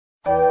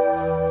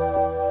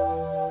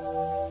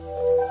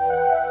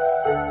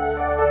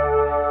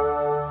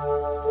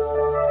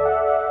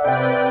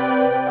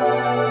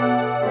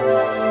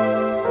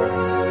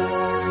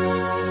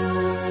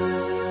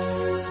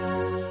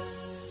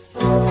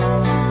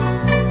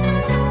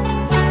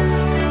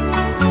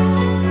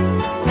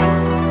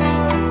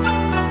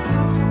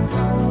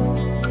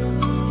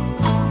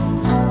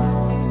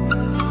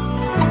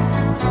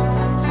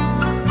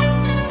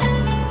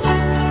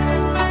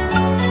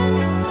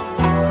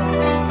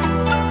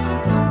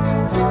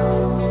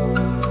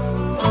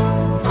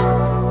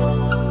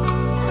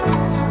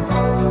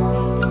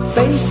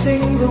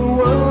Facing the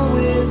world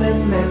with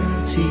an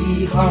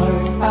empty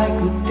heart, I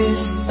could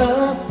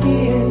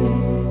disappear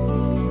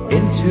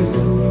into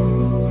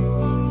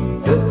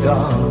the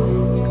dark.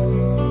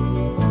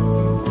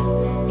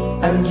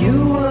 And you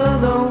were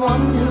the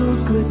one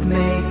who could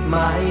make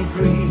my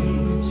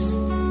dreams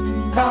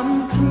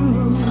come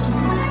true,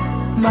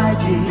 my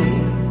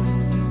dear,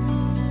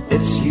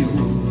 it's you.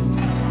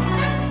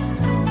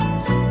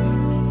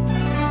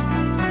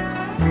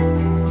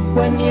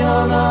 When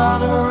you're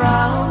not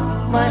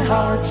around, my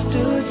heart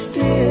stood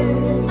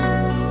still.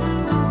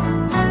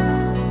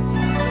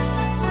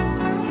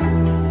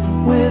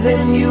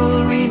 Within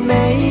you'll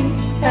remain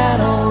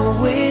and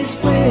always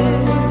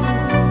will.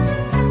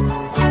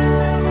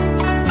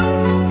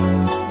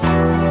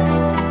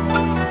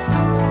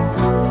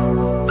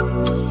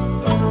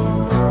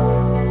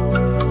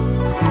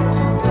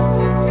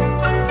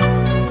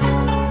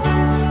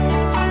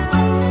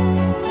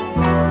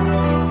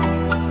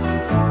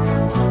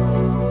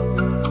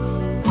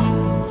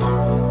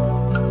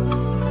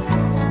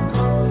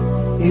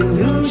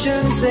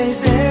 Illusion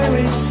says there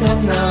is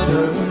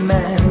another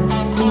man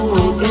who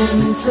will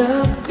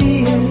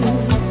interfere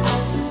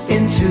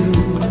into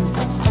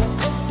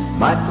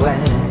my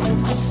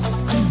plans.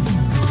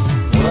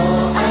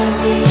 Oh,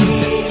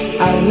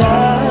 I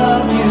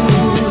love you.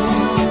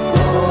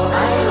 oh,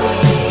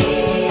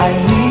 I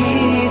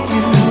need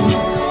you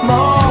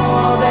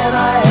more than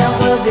I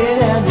ever did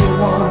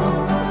anyone.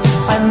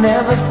 I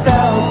never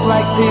felt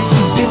like this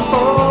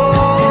before.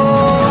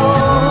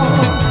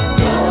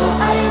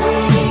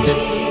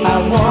 I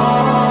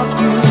want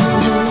you,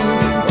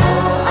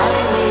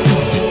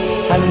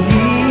 I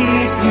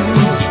need you.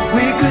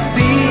 We could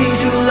be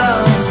two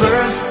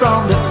lovers from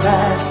the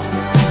past,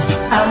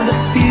 and the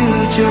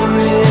future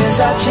is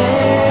our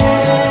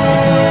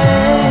chance.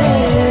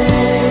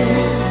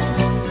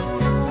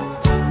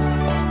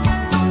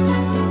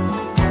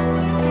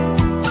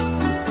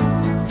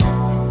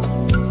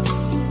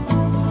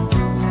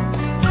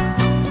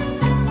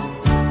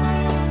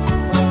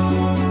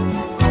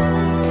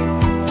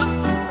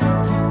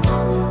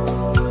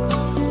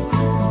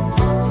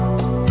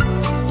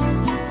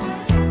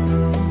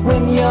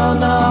 When you're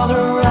not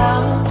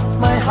around,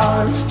 my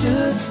heart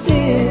stood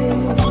still.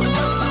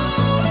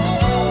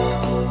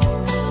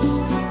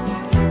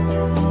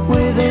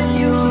 Within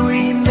you'll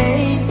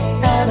remain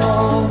and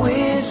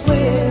always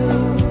will.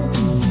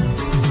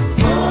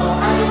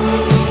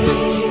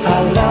 I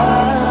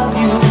love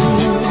you.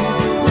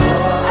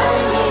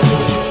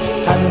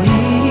 I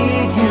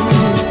need you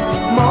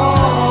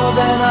more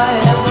than I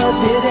ever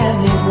did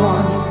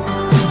anyone.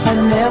 I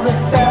never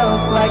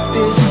felt like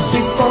this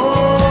before.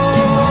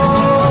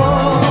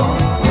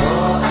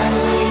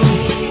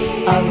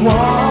 I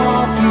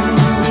want you,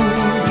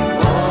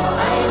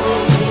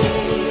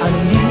 I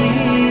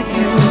need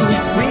you.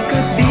 We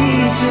could be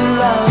two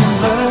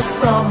lovers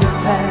from the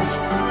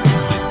past,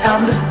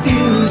 and the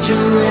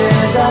future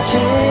is our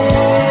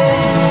chance.